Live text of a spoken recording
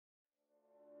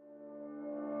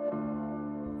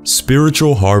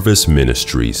Spiritual Harvest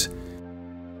Ministries.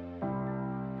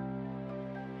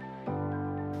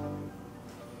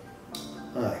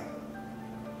 Hi,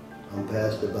 I'm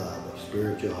Pastor Bob of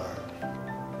Spiritual Harvest.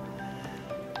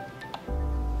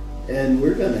 And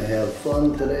we're going to have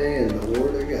fun today in the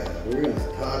Word of God. We're going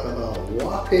to talk about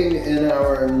walking in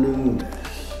our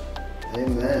newness.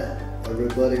 Amen.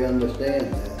 Everybody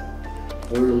understand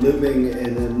that? We're living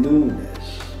in a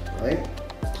newness, right?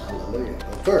 Hallelujah.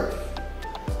 But first,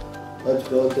 let's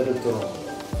go to the throne.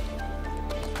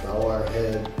 Bow our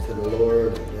head to the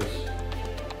Lord and just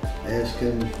ask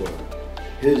Him for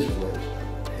His wisdom,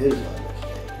 His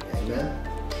understanding. Amen.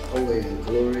 Holy and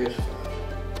glorious Father.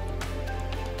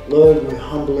 Lord, we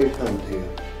humbly come to You.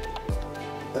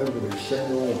 Every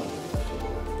single one of us,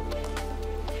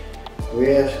 Lord.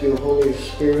 We ask You, Holy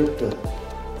Spirit, to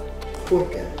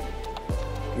quicken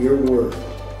Your word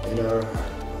in our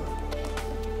heart, Lord.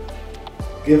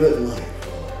 Give it life,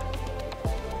 Lord,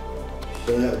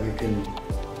 so that we can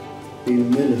be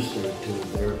ministered to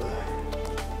thereby.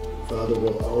 Father,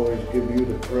 we'll always give You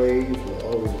the praise, we'll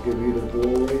always give You the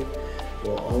glory,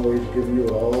 we'll always give You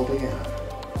all the honor.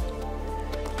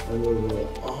 And we will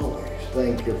always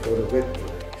thank You for the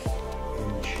victories.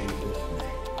 In Jesus'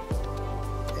 name.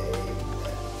 Amen.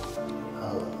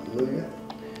 Hallelujah.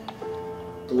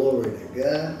 Glory to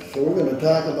God. So we're going to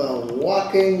talk about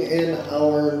walking in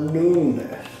our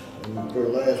newness. And for the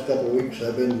last couple of weeks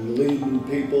I've been leading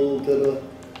people to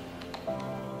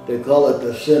they call it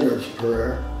the sinner's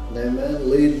prayer. Amen.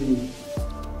 Leading,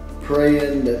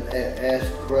 praying to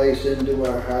ask Christ into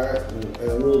our heart.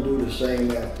 And we'll do the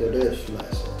same after this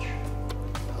message.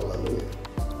 Hallelujah.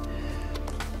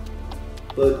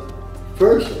 But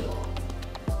first of all,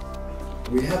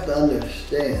 we have to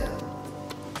understand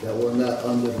that we're not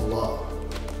under the law.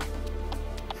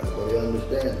 Everybody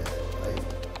understand that, right?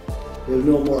 There's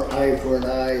no more eye for an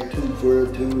eye, tooth for a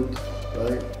tooth,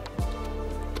 right?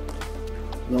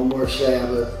 No more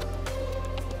Sabbath.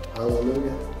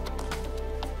 Hallelujah.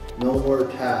 No more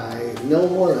tithe. No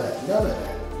more of that. None of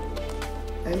that.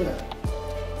 Amen.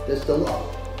 That's the law.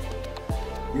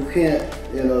 You can't,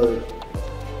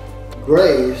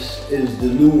 grace is the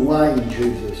new wine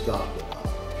Jesus talked about.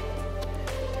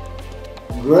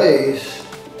 Grace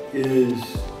is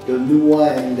the new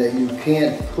wine that you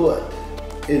can't put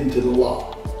into the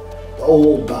law, the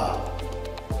old bottle.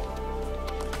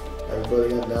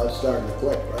 Everybody now it's starting to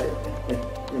click, right?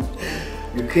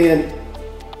 You can't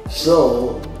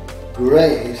sew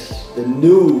grace, the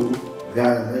new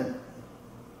garment,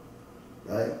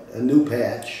 right? A new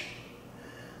patch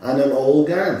on an old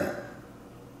garment.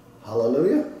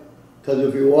 Hallelujah. Because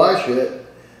if you wash it,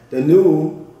 the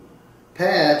new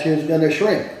patch is going to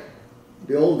shrink.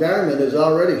 The old garment is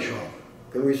already shrunk.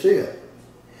 Can we see it?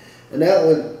 And that's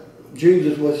what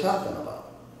Jesus was talking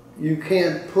about. You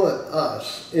can't put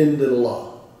us into the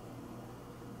law.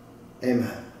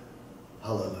 Amen.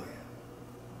 Hallelujah.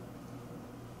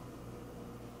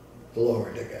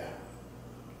 Glory to God.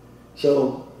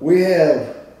 So we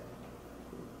have,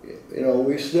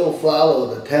 we still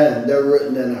follow the 10. They're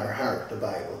written in our heart, the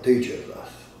Bible teaches us,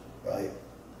 right?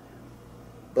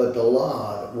 But the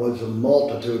law was a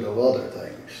multitude of other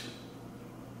things,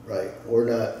 right?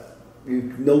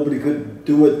 Nobody could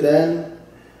do it then,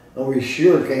 and we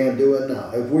sure can't do it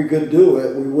now. If we could do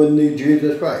it, we wouldn't need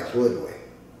Jesus Christ, would we?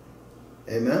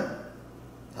 Amen?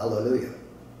 Hallelujah.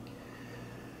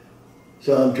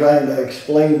 So I'm trying to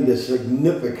explain the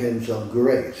significance of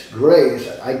grace. Grace,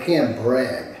 I can't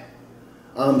brag.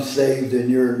 I'm saved and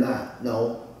you're not.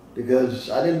 No, because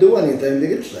I didn't do anything to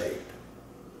get saved.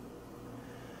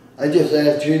 I just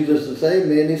asked Jesus to save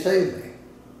me and He saved me.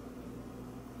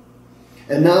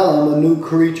 And now I'm a new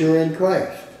creature in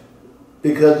Christ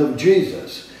because of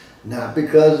Jesus. Not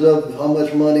because of how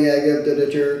much money I give to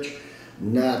the church.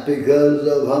 Not because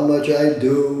of how much I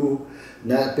do.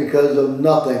 Not because of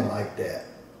nothing like that.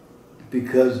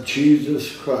 Because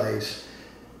Jesus Christ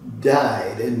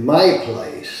died in my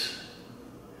place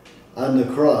on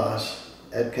the cross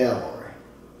at Calvary.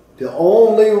 The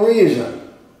only reason.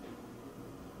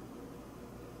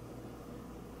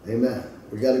 Amen.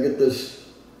 We got to get this.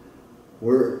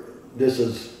 This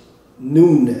is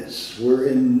newness. We're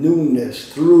in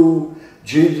newness through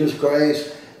Jesus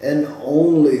Christ and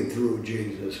only through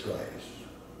Jesus Christ.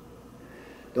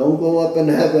 Don't go up in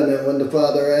heaven and when the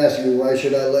Father asks you, why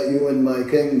should I let you in my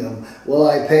kingdom? Will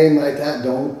I pay my tithe?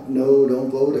 Don't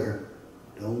go there.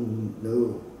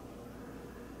 No.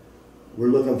 We're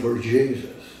looking for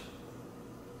Jesus.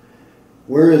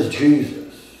 Where is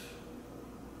Jesus?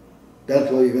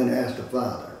 That's what you're going to ask the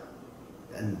Father.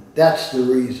 And that's the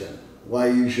reason why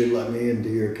you should let me into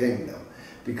your kingdom.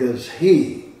 Because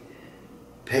He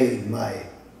paid my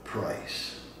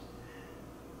price.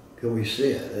 Can we see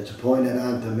it? It's appointed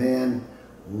unto man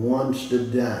once to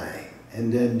die,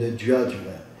 and then the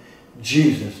judgment.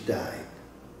 Jesus died.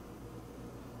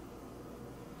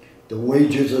 The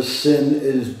wages of sin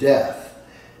is death.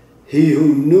 He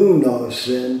who knew no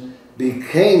sin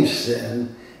became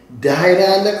sin, died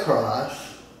on the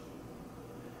cross,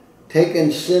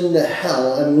 taking sin to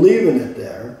hell and leaving it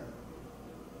there.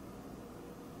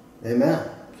 Amen.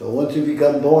 So once you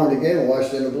become born again,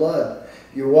 washed in the blood,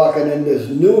 you're walking in this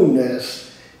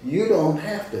newness. You don't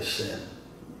have to sin.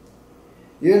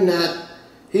 You're not,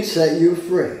 he set you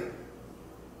free.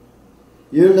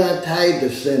 You're not tied to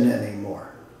sin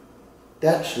anymore.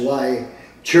 That's why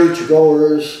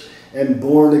church-goers and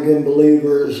born-again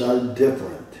believers are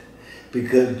different.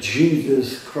 Because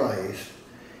Jesus Christ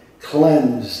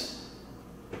cleansed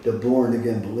the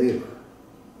born-again believer.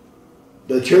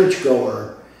 The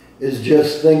church-goer is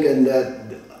just thinking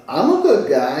that I'm a good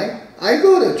guy. I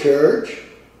go to church.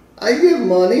 I give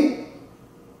money.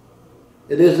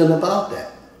 It isn't about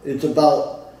that. It's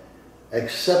about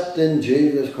accepting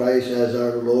Jesus Christ as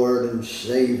our Lord and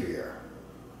Savior.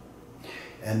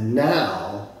 And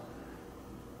now,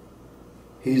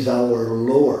 he's our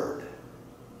Lord.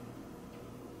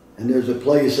 And there's a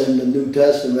place in the New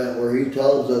Testament where he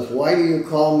tells us, why do you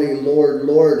call me Lord,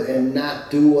 Lord, and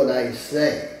not do what I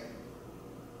say?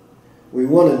 We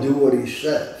want to do what he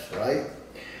says, right?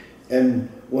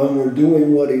 And when we're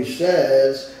doing what he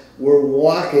says, we're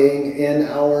walking in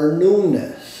our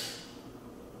newness.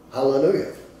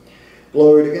 Hallelujah.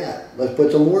 Glory to God. Let's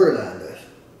put some word on this.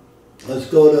 Let's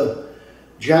go to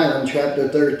John chapter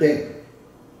 13.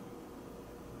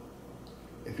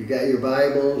 If you got your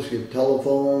Bibles, your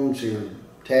telephones, your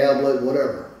tablet,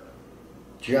 whatever.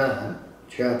 John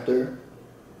chapter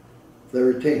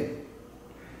 13.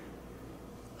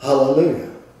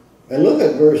 Hallelujah. And look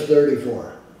at verse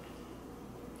 34.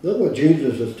 Look what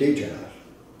Jesus is teaching us.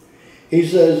 He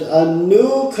says, a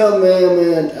new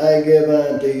commandment I give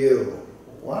unto you.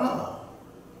 Wow.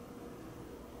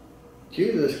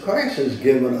 Jesus Christ has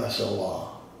given us a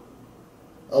law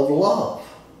of love.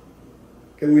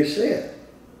 Can we see it?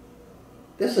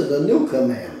 This is a new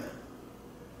commandment.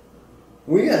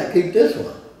 We got to keep this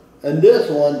one. And this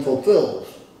one fulfills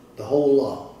the whole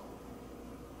law.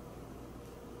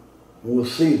 We'll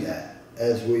see that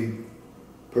as we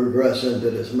progress into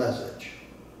this message.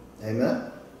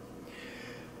 Amen?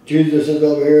 Jesus is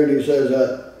over here and he says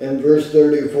in verse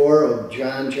 34 of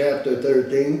John chapter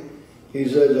 13, he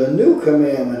says, a new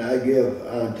commandment I give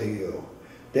unto you,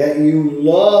 that you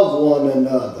love one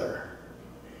another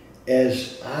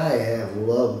as I have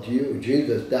loved you.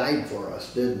 Jesus died for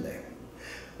us, didn't he?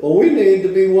 Well, we need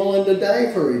to be willing to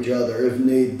die for each other if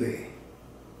need be.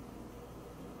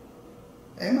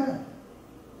 Amen.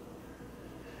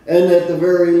 And at the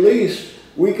very least,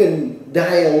 we can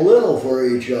die a little for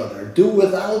each other, do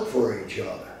without for each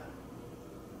other.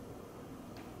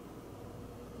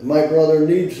 If my brother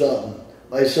needs something,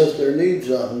 my sister needs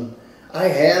something, I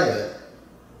have it,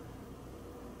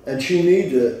 and she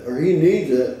needs it, or he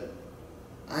needs it,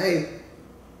 I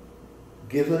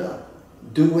give it up.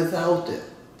 Do without it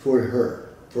for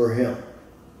her, for him.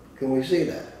 Can we see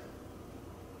that?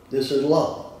 This is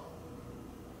love.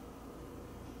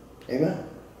 Amen.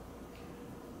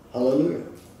 Hallelujah.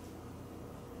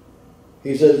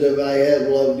 He says, if I have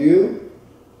loved you,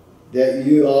 that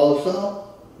you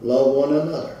also love one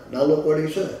another. Now look what he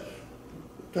says.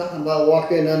 We're talking about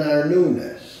walking in our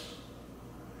newness.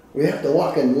 We have to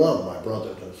walk in love, my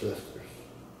brothers and sisters,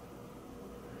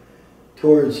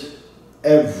 towards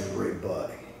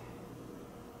everybody.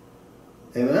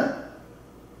 Amen?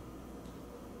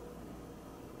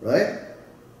 Right?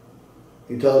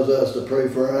 He tells us to pray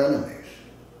for our enemies.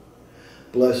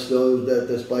 Bless those that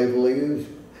despitefully use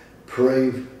you.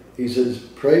 Pray, he says,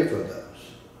 pray for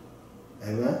those.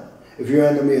 Amen? If your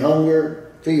enemy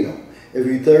hunger, feed them. If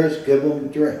you thirst, give them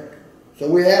drink. So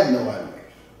we have no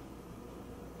enemies.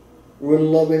 We're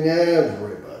loving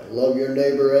everybody. Love your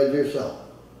neighbor as yourself.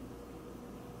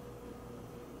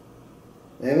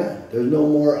 Amen? There's no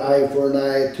more eye for an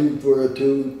eye, tooth for a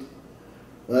tooth.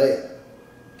 Right?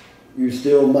 You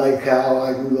steal my cow,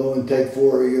 I can go and take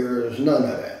 4 of yours. None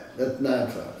of that. That's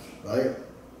nonsense, right?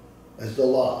 That's the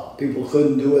law. People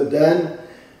couldn't do it then.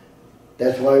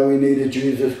 That's why we needed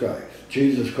Jesus Christ.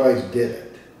 Jesus Christ did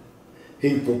it.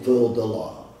 He fulfilled the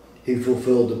law. He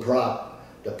fulfilled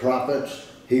the prophets.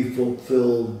 He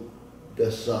fulfilled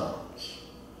the Psalms.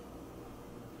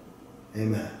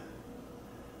 Amen.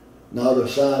 Now the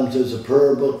Psalms is a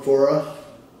prayer book for us.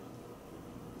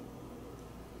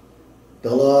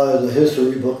 The law is a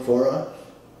history book for us.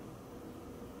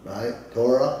 right?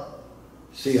 Torah.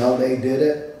 See how they did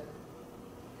it?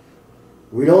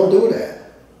 We don't do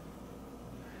that.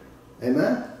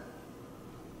 Amen?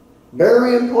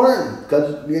 Very important,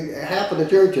 because half of the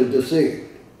church is deceived.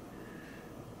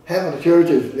 Half of the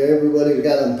churches, everybody's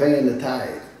got them paying the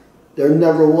tithe. There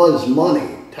never was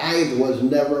money. Tithe was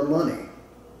never money.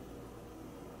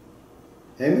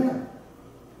 Amen.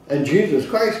 And Jesus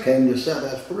Christ came to set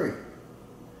us free.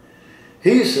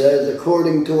 He says,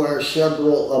 according to our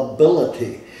several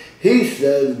ability. He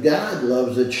says God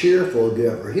loves a cheerful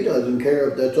giver. He doesn't care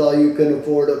if that's all you can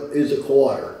afford is a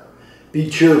quarter. Be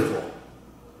cheerful.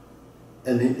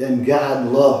 And God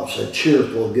loves a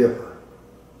cheerful giver.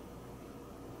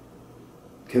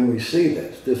 Can we see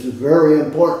this? This is very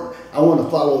important. I want to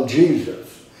follow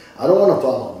Jesus. I don't want to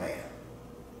follow man.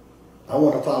 I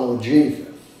want to follow Jesus.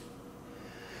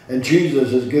 And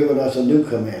Jesus has given us a new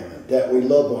commandment, that we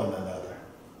love one another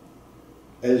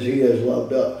as he has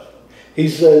loved us. He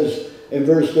says in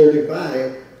verse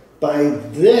 35, by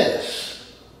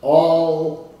this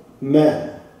all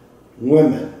men,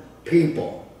 women,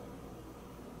 people.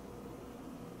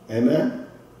 Amen?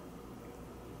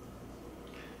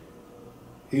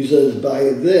 He says, by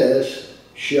this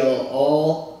shall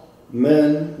all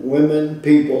men, women,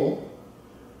 people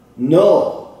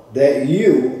know that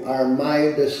you are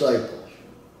my disciples.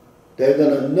 They're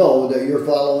going to know that you're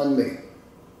following me.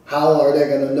 How are they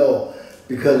going to know?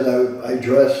 Because I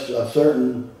dress a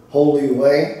certain holy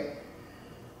way?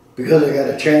 Because I got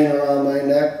a chain around my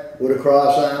neck with a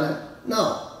cross on it?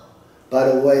 No. By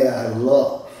the way I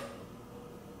love.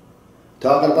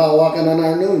 Talking about walking in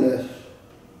our newness.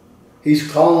 He's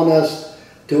calling us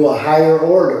to a higher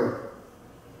order.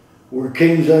 We're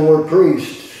kings and we're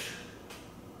priests.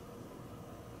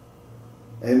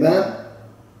 Amen?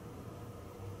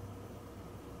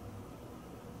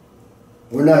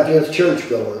 We're not just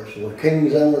church-goers. We're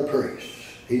kings and we're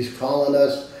priests. He's calling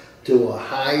us to a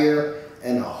higher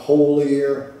and a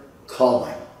holier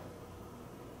calling.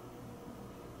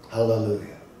 Hallelujah.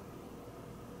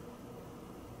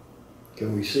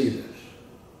 Can we see this?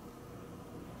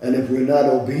 And if we're not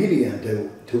obedient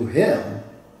to him,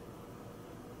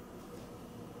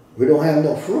 we don't have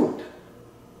no fruit.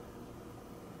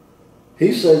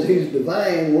 He says he's the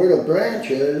vine, we're the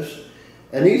branches,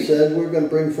 and he said we're going to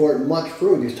bring forth much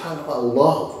fruit. He's talking about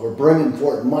love. We're bringing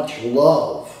forth much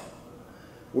love.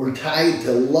 We're tied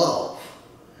to love.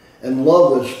 And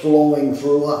love is flowing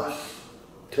through us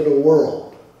to the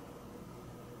world.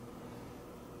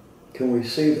 Can we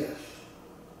see this?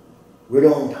 We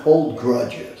don't hold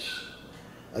grudges.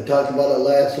 I talked about it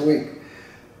last week.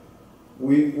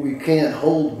 We can't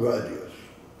hold grudges.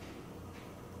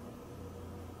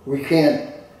 We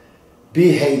can't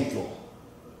be hateful.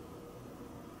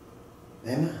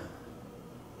 Amen.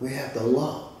 We have to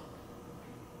love.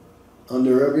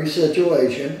 Under every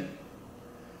situation,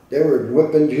 they were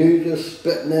whipping Jesus,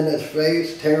 spitting in his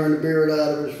face, tearing the beard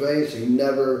out of his face. He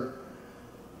never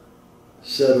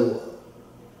said a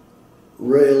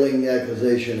railing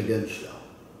accusation against them.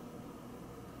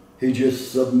 He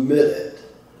just submitted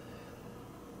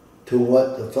to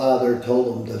what the Father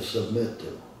told him to submit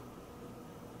to.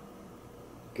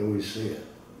 Can we see it?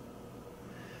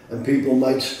 And people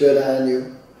might spit on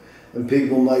you, and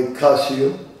people might cuss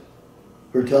you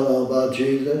for telling them about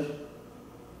Jesus.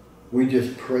 We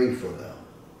just pray for them.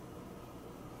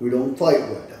 We don't fight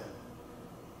with them.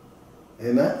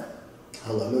 Amen?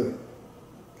 Hallelujah.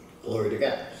 Glory to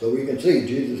God. So we can see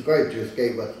Jesus Christ just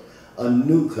gave us a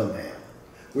new command.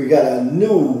 We got a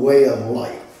new way of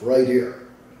life right here.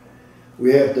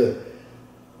 We have to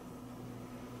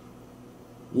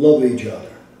love each other.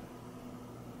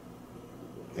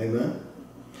 Amen?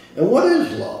 And what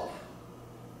is love?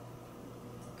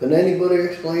 Can anybody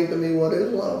explain to me what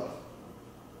is love?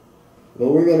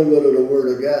 Well, we're going to go to the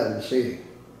Word of God and see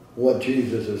what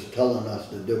Jesus is telling us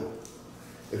to do.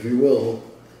 If you will,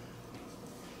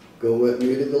 go with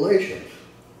me to Galatians.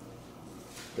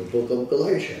 The book of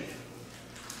Galatians.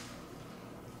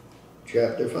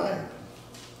 Chapter 5.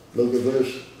 Look at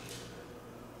verse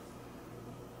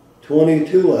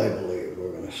 22, I believe,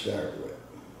 we're going to start with.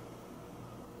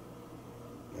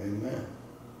 Amen.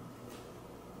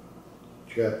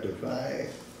 Chapter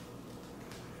 5,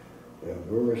 and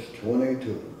verse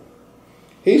 22.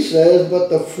 He says, but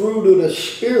the fruit of the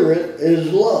Spirit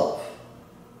is love.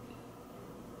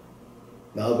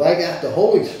 Now, if I got the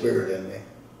Holy Spirit in me,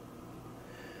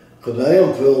 because I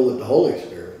am filled with the Holy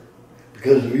Spirit,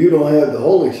 because if you don't have the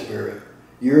Holy Spirit,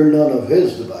 you're none of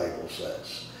his, the Bible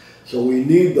says. So we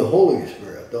need the Holy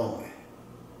Spirit, don't we?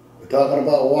 We're talking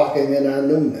about walking in our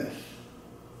newness.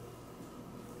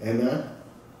 Amen?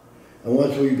 And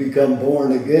once we become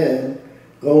born again,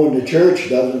 going to church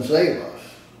doesn't save us.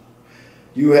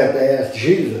 You have to ask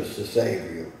Jesus to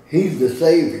save you. He's the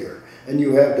Savior. And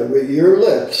you have to, with your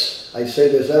lips, I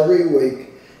say this every week,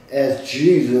 ask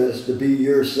Jesus to be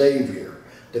your Savior,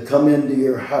 to come into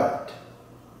your heart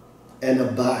and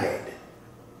abide.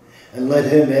 And let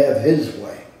him have his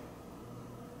way.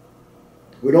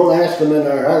 We don't ask him in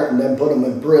our heart and then put him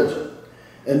in prison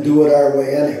and do it our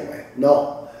way anyway.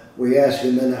 No, we ask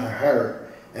him in our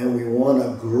heart and we want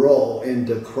to grow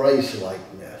into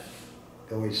Christ-likeness.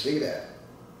 Can we see that?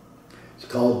 It's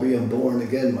called being born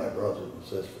again, my brothers and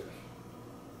sisters.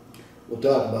 We'll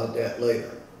talk about that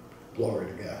later. Glory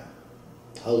to God.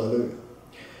 Hallelujah.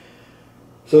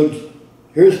 So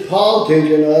here's Paul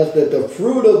teaching us that the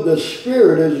fruit of the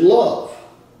Spirit is love.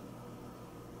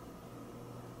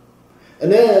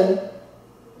 And then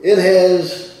it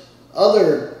has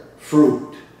other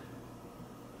fruit.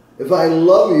 If I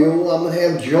love you, I'm going to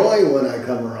have joy when I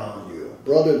come around you.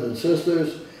 Brothers and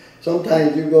sisters,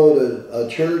 sometimes you go to a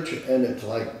church and it's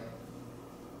like,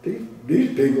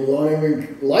 these people don't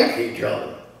even like each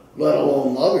other, let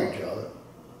alone love each other.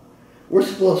 We're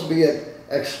supposed to be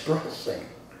expressing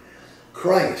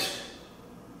Christ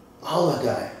all the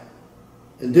time.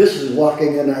 And this is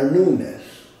walking in our newness.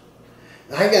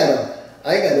 I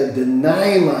gotta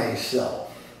deny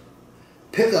myself,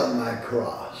 pick up my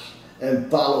cross,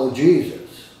 and follow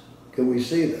Jesus. Can we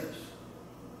see this?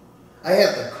 I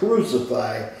have to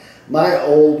crucify my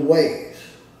old ways.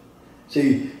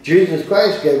 See, Jesus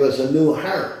Christ gave us a new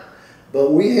heart,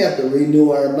 but we have to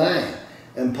renew our mind.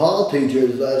 And Paul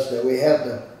teaches us that we have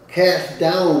to cast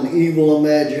down evil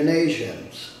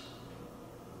imaginations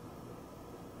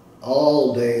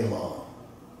all day long.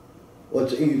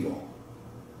 What's evil?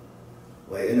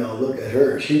 Well, you know, look at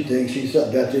her. She thinks she's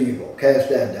something that's evil. Cast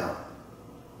that down.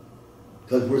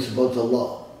 Because we're supposed to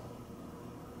love.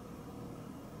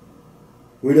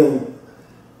 We don't.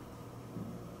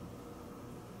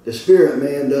 The spirit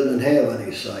man doesn't have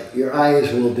any sight. Your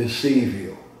eyes will deceive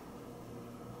you.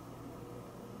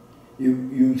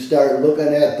 You start looking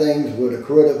at things with a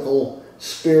critical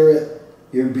spirit,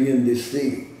 you're being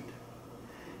deceived.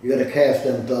 You got to cast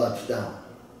them thoughts down.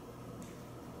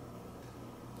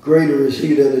 Greater is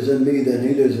he that is in me than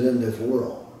he that is in this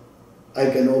world.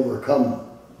 I can overcome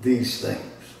these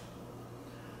things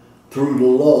through the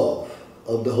love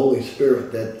of the Holy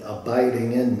Spirit that's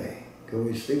abiding in me. Can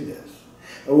we see this?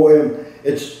 And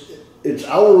it's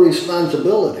our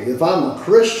responsibility. If I'm a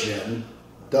Christian,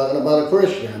 talking about a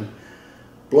Christian,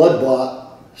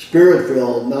 blood-bought,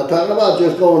 spirit-filled, not talking about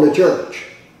just going to church.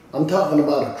 I'm talking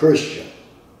about a Christian.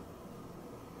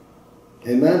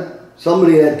 Amen?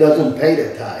 Somebody that doesn't pay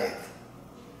the tithe.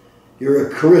 You're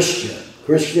a Christian.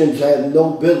 Christians have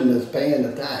no business paying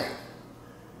the tithe.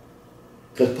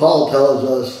 Because Paul tells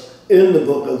us in the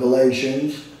book of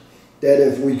Galatians that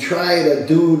if we try to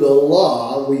do the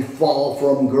law, we fall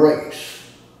from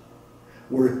grace.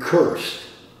 We're cursed.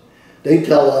 They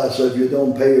tell us if you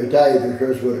don't pay your tithe, you're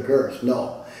cursed with a curse.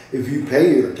 No. If you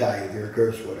pay your tithe, you're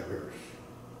cursed with a curse.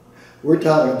 We're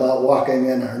talking about walking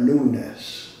in our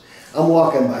newness. I'm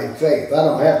walking by faith. I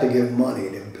don't have to give money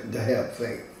to have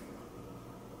faith.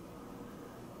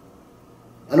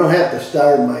 I don't have to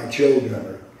starve my children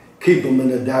or keep them in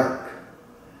the dark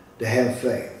to have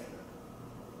faith.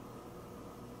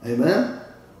 Amen?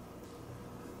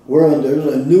 There's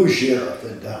a new sheriff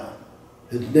in town.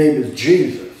 His name is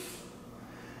Jesus.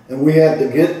 And we have to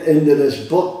get into this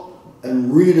book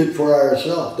and read it for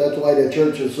ourselves. That's why the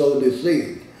church is so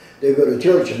deceived. They go to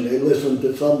church and they listen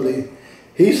to somebody.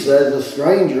 He says, a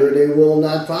stranger they will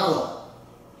not follow.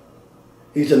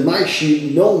 He said, my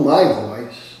sheep know my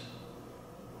voice.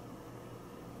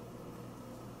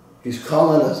 He's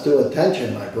calling us to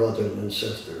attention, my brothers and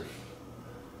sisters.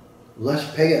 Let's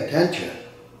pay attention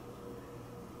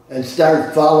and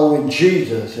start following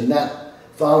Jesus and not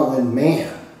following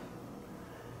man.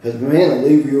 Because man will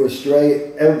leave you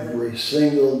astray every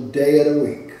single day of the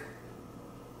week.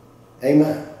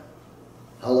 Amen.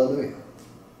 Hallelujah.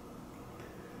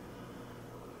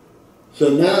 So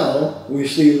now we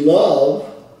see love.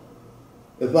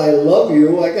 If I love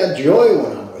you, I got joy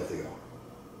when I'm with you.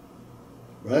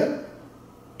 Right?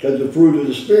 Because the fruit of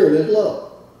the Spirit is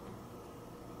love.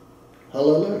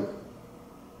 Hallelujah.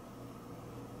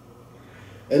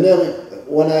 And then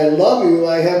when I love you,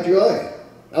 I have joy.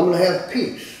 I'm going to have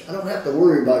peace. I don't have to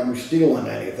worry about you stealing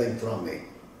anything from me.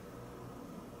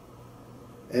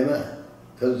 Amen.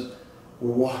 Because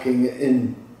we're walking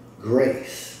in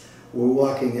grace. We're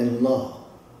walking in love.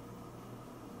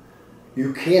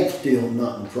 You can't steal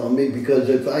nothing from me because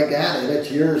if I got it,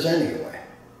 it's yours anyway.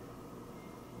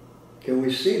 Can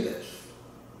we see this?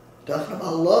 Talking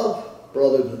about love,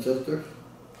 brothers and sisters.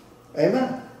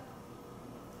 Amen.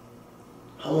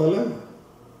 Hallelujah.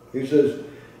 He says,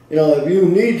 you know, if you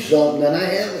need something, then I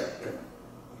have it.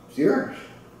 It's yours.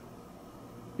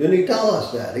 Didn't he tell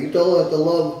us that? He told us to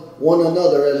love one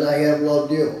another as I have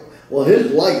loved you. Well,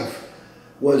 his life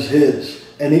was his,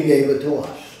 and he gave it to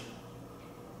us.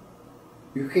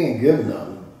 You can't give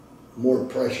none more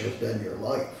precious than your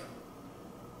life.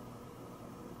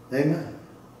 Amen.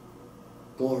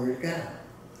 Glory to God.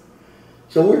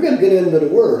 So we're going to get into the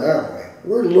Word, aren't we?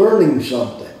 We're learning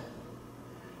something.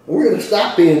 We're going to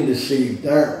stop being deceived,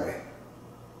 aren't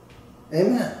we?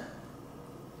 Amen.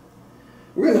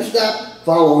 We're going to stop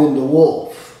following the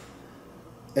wolf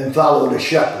and follow the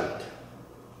shepherd.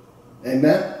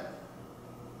 Amen.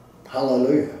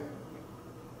 Hallelujah.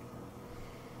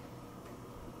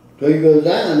 So he goes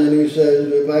on and he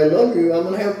says, if I love you, I'm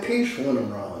going to have peace when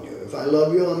I'm around you. If I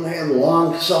love you, I'm going to have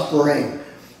long suffering.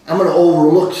 I'm going to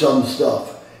overlook some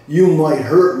stuff. You might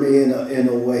hurt me in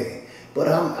a way, but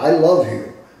I love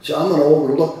you, so I'm going to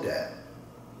overlook that.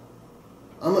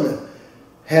 I'm going to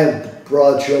have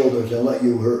broad shoulders and let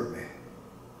you hurt me.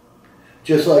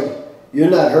 Just like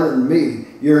you're not hurting me,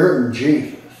 you're hurting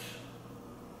Jesus.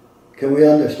 Can we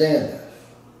understand this?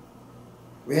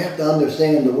 We have to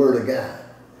understand the Word of God.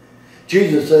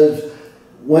 Jesus says,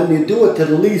 when you do it to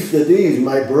the least of these,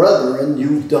 my brethren,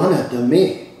 you've done it to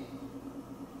me.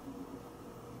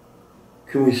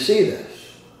 Can we see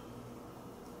this?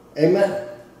 Amen.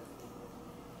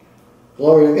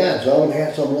 Glory to God. So I'm going to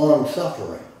have some long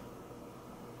suffering.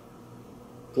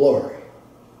 Glory.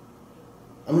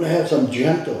 I'm going to have some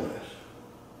gentleness.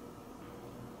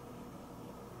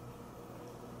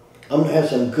 I'm going to have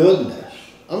some goodness.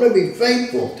 I'm going to be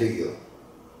faithful to you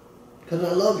because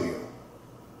I love you.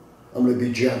 I'm going to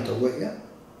be gentle with you.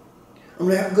 I'm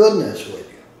going to have goodness with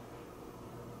you.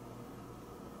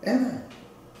 Amen.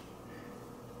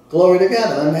 Glory to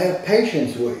God. I'm going to have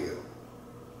patience with you.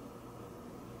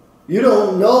 You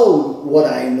don't know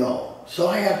what I know, so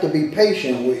I have to be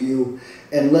patient with you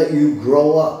and let you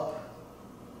grow up.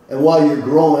 And while you're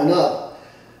growing up,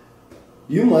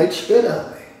 you might spit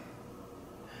on me.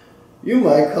 You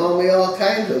might call me all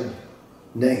kinds of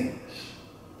names.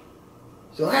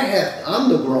 So I'm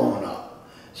the growing up.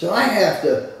 So I have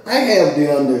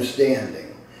the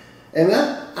understanding.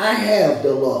 Amen? I have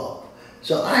the love.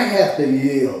 So I have to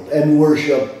yield and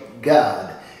worship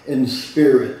God in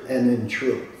spirit and in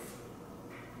truth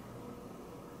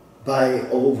by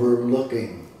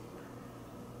overlooking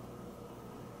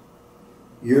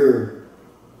your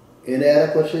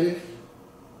inadequacies.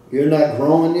 You're not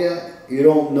growing yet. You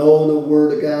don't know the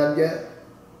Word of God yet.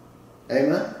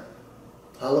 Amen?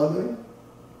 Hallelujah.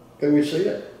 Can we see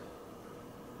it?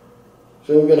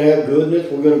 So we're going to have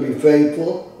goodness. We're going to be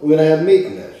faithful. We're going to have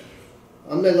meekness.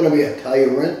 I'm not going to be a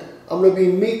tyrant. I'm going to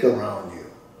be meek around you,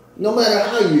 no matter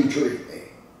how you treat me.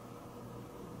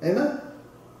 Amen?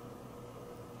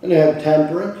 And have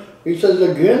temperance. He says,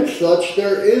 against such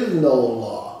there is no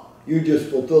law. You just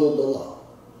fulfilled the law.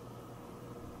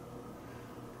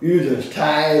 You just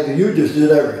tithed. You just did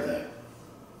everything.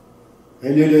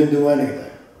 And you didn't do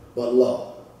anything but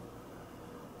love.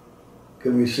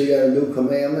 Can we see our new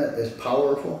commandment is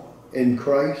powerful in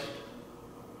Christ?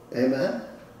 Amen?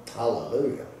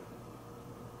 Hallelujah.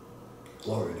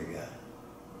 Glory to God.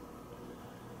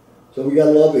 So we got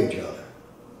to love each other.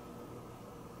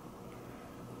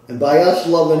 And by us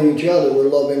loving each other, we're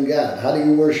loving God. How do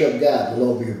you worship God?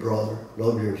 Love your brother.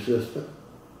 Love your sister.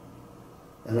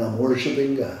 And I'm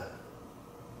worshiping God.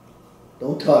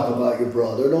 Don't talk about your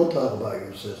brother. Don't talk about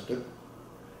your sister.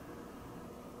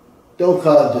 Don't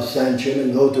cause dissension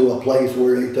and go to a place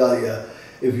where they tell you,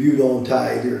 if you don't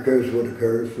tithe, you're cursed with a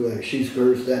curse. Well, she's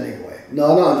cursed anyway.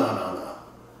 No.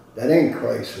 That ain't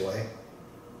Christ's way.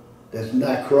 That's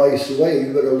not Christ's way.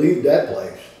 You better leave that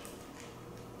place.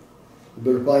 You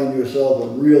better find yourself a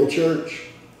real church.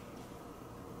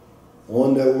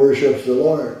 One that worships the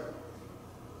Lord.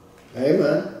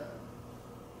 Amen.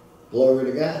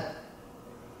 Glory to God.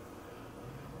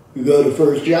 You go to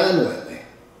 1 John with me.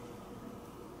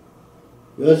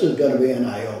 This is going to be an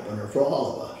eye-opener for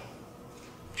all of us.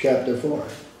 Chapter 4.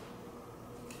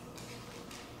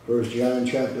 1 John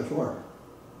chapter 4.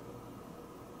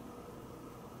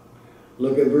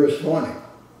 Look at verse 20.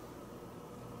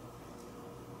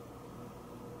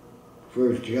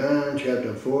 1 John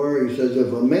chapter 4, he says,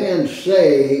 if a man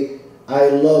say, I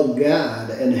love God,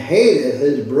 and hateth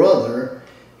his brother,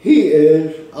 he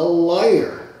is a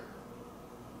liar.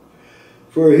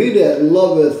 For he that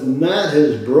loveth not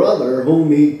his brother,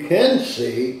 whom he can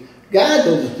see, God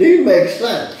does, he makes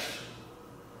sense.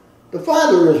 The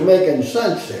Father is making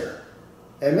sense here.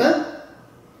 Amen?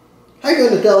 How are you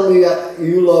going to tell me that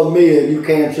you love me and you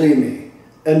can't see me?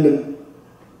 And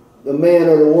the man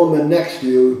or the woman next to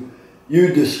you,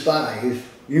 you despise,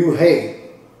 you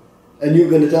hate, and you're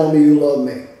going to tell me you love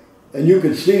me. And you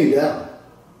can see them.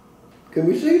 Can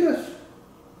we see this?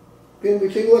 Can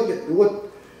we see what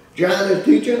John is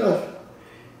teaching us?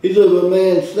 He says, if a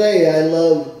man say, I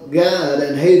love God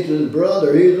and hates his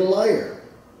brother, he's a liar.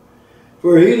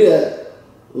 For he that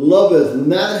loveth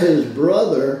not his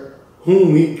brother,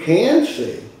 whom he can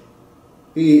see,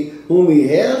 whom he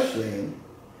has seen,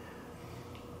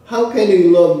 how can he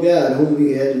love God whom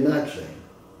he has not seen?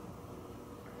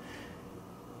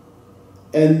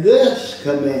 And this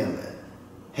commandment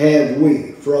have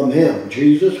we from him,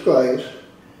 Jesus Christ,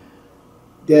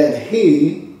 that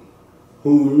he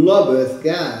who loveth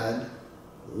God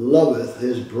loveth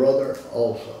his brother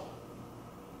also.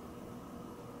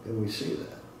 Can we see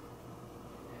that?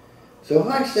 So if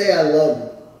I say I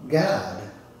love God,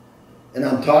 and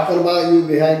I'm talking about you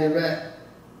behind your back,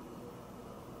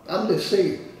 I'm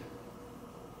deceived.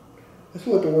 That's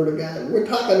what the Word of God is. We're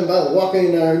talking about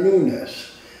walking in our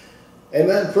newness.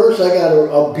 Amen. First, I got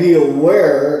to be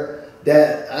aware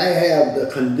that I have to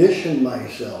condition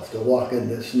myself to walk in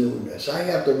this newness. I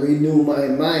have to renew my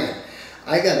mind.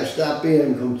 I got to stop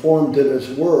being conformed to this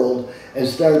world and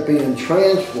start being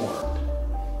transformed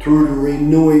through the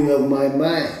renewing of my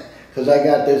mind. Because I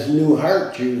got this new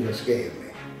heart Jesus gave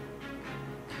me.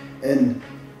 And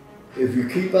if you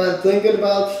keep on thinking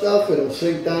about stuff, it'll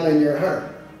sink down in your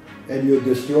heart. And you'll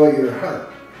destroy your heart.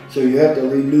 So you have to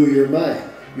renew your mind.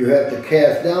 You have to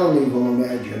cast down evil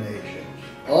imaginations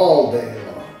all day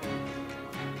long.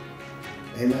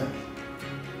 Amen.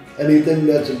 Anything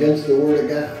that's against the Word of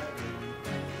God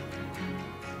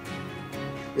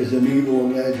is an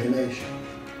evil imagination.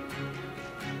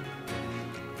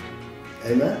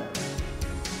 Amen.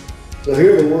 So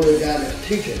here the Word of God is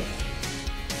teaching us.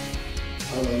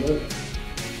 Hallelujah.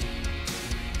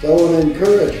 So I want to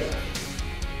encourage us.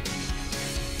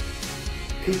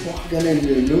 Keep walking in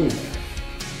your newness.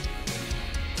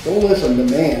 Don't listen to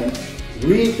man.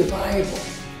 Read the Bible.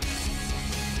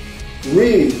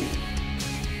 Read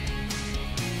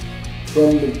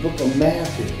from the book of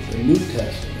Matthew, the New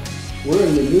Testament. We're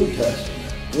in the New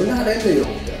Testament. We're not in the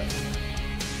Old Testament.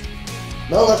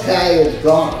 Malachi is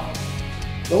gone.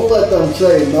 Don't let them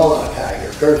say, Malachi,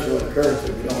 you're cursed with a curse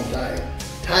if you don't tithe.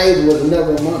 Tithe was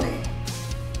never money.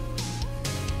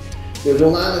 There's a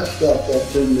lot of stuff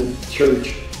that's in the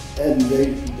church and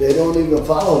they don't even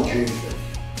follow Jesus.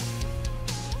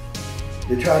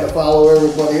 They try to follow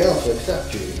everybody else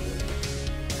except Jesus.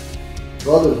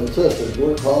 Brothers and sisters,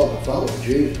 we're called to follow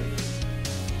Jesus.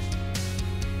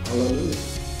 Hallelujah.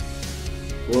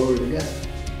 Glory to God.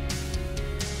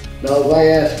 Now if I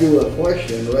ask you a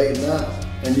question right now,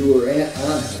 and you were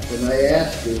honest, and I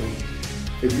asked you,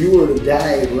 if you were to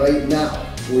die right now,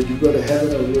 would you go to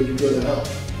heaven or would you go to hell?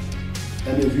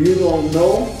 And if you don't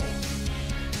know,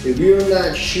 if you're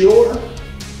not sure,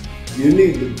 you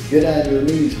need to get on your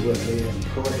knees with me and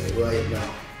pray right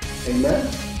now. Amen?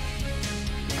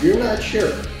 If you're not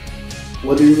sure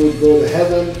whether you would go to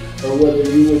heaven or whether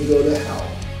you would go to hell,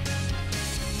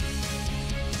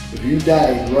 if you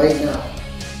died right now,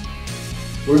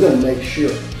 we're going to make sure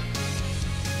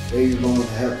that you're going to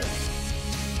heaven.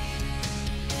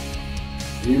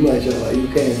 You might say, well, you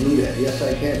can't do that. Yes,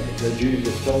 I can, because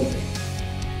Jesus told me.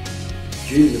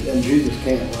 Jesus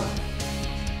can't lie.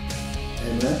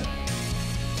 Amen?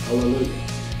 Hallelujah.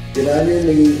 Get on your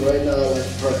knees right now,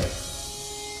 let's pray.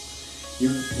 You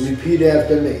repeat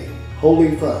after me.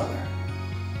 Holy Father,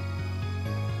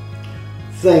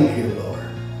 thank you, Lord,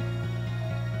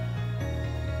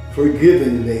 for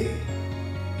giving me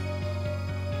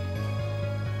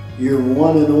your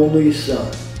one and only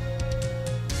Son,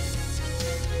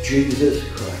 Jesus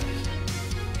Christ.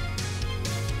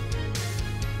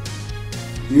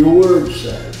 Your word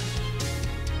says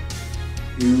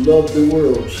you loved the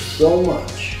world so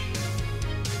much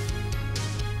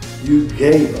you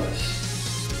gave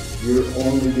us your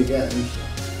only begotten Son.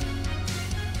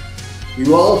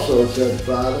 You also said,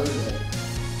 Father, that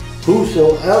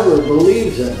whosoever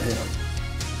believes in him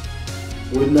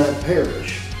would not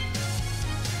perish,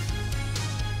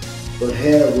 but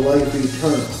have life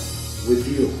eternal with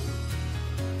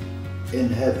you in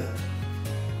heaven.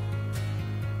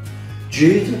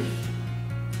 Jesus,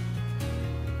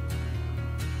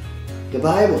 the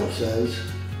Bible says,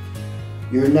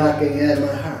 you're knocking at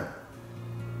my heart.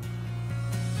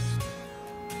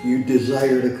 You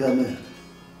desire to come in.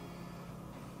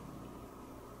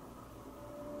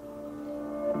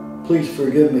 Please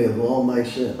forgive me of all my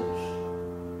sins.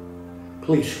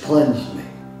 Please cleanse me.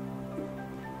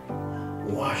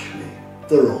 Wash me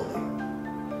thoroughly.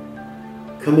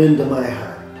 Come into my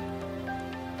heart.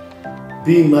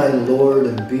 Be my Lord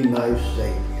and be my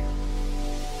Savior.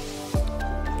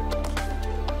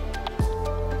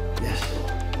 Yes,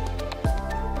 Lord.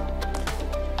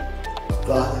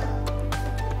 Father,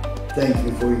 thank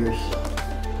you for your Son.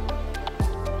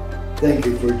 Thank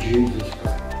you for Jesus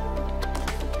Christ.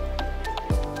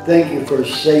 Thank you for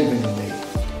saving me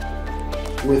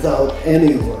without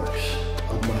any works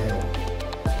of my own,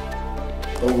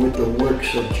 but with the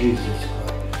works of Jesus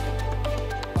Christ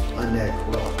on that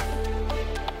cross.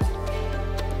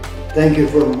 Thank you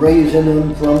for raising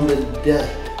him from the dead,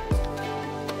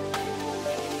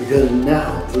 because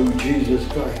now through Jesus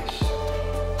Christ,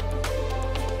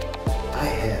 I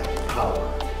have power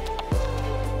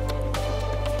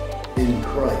in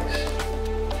Christ,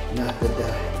 not to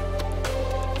die,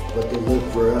 but to live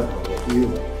forever with you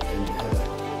in heaven.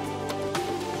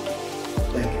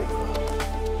 Thank you, Father.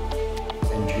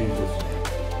 In Jesus' name.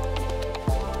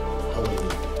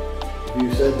 Hallelujah. If you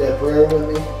said that prayer with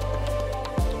me,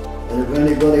 and if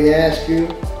anybody asks you,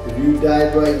 if you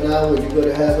died right now, would you go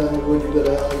to heaven or would you go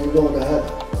to hell? You're going to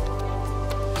heaven.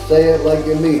 Say it like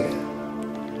you mean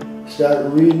it.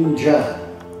 Start reading John,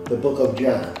 the book of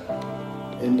John,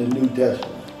 in the New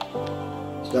Testament.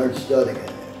 Start studying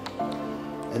it.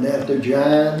 And after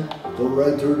John, go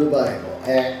right through the Bible.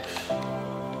 Acts,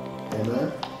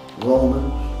 amen,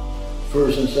 Romans,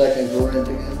 1st and 2nd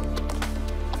Corinthians,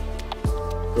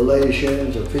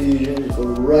 Galatians, Ephesians, go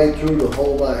right through the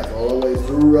whole Bible, all the way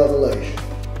through Revelation.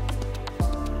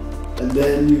 And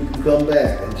then you can come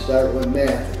back and start with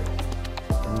Matthew,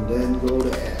 and then go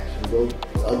to Acts, and go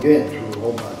again through the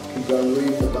whole Bible. Keep on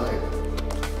reading the Bible.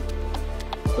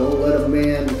 Don't let a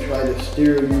man try to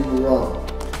steer you wrong.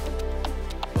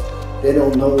 They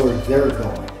don't know where they're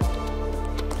going.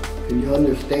 Can you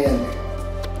understand me?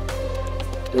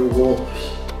 They're wolves.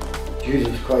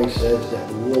 Jesus Christ says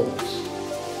that wolves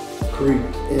creep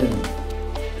into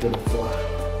the flock.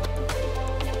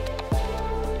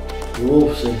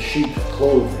 Wolves in sheep's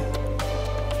clothing.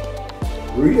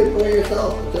 Read it for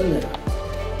yourself. It's in there.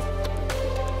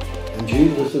 And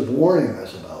Jesus is warning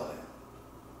us about it.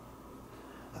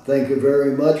 I thank you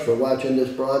very much for watching this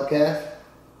broadcast.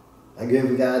 I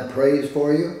give God praise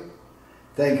for you.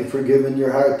 Thank you for giving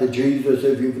your heart to Jesus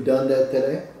if you've done that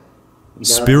today.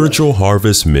 Spiritual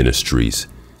Harvest Ministries,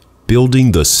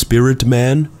 building the spirit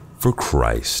man for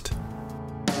Christ.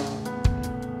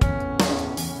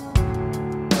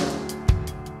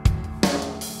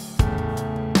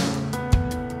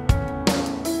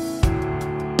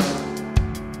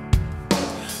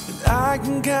 I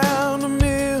can count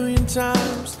 1,000,000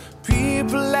 times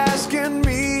people asking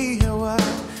me how I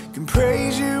can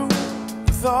praise you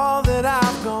with all that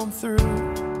I've gone through.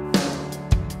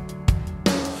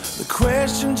 The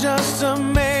question just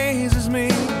amazes me.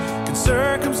 Can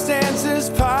circumstances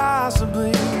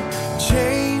possibly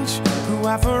change who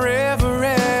I forever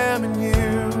am in you?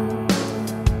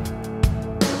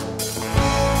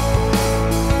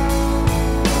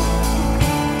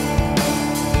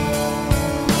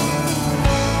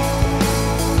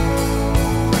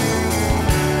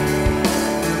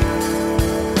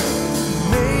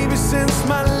 Since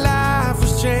my life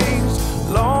was changed,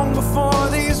 long before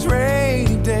these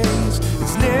rainy days,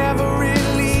 it's never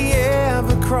really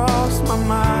ever crossed my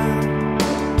mind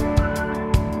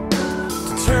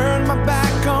to turn my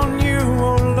back on you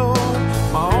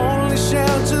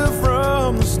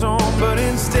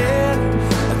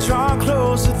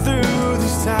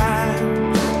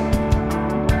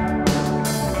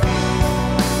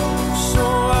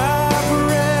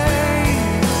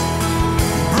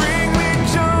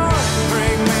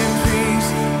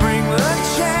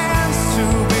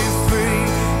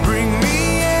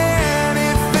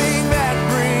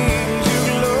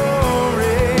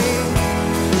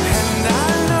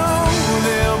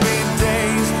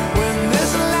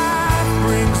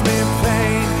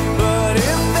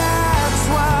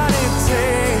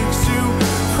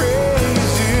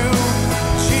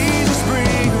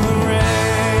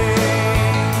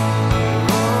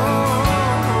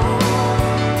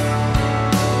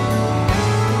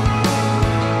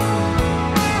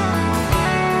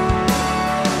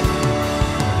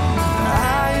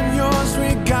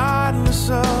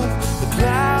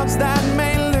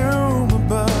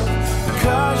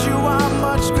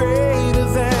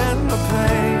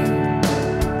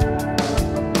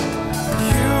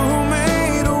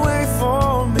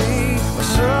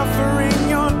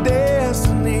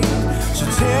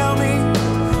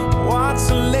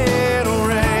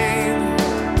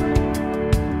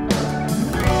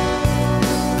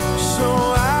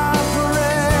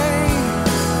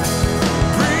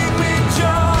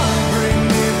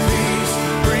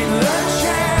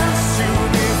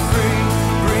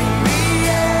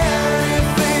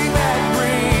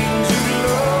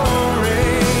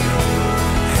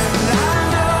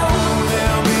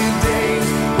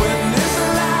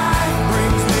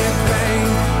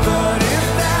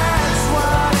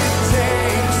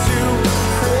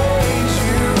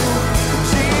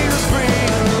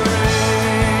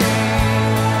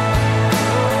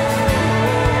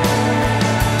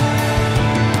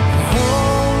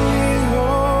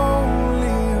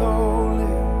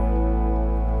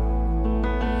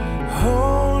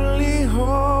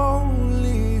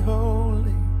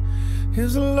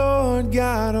the Lord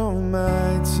God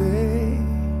Almighty.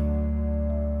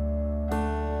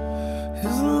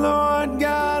 Is the Lord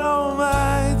God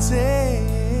Almighty.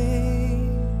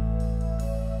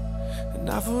 And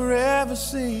I forever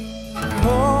sing,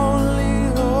 oh,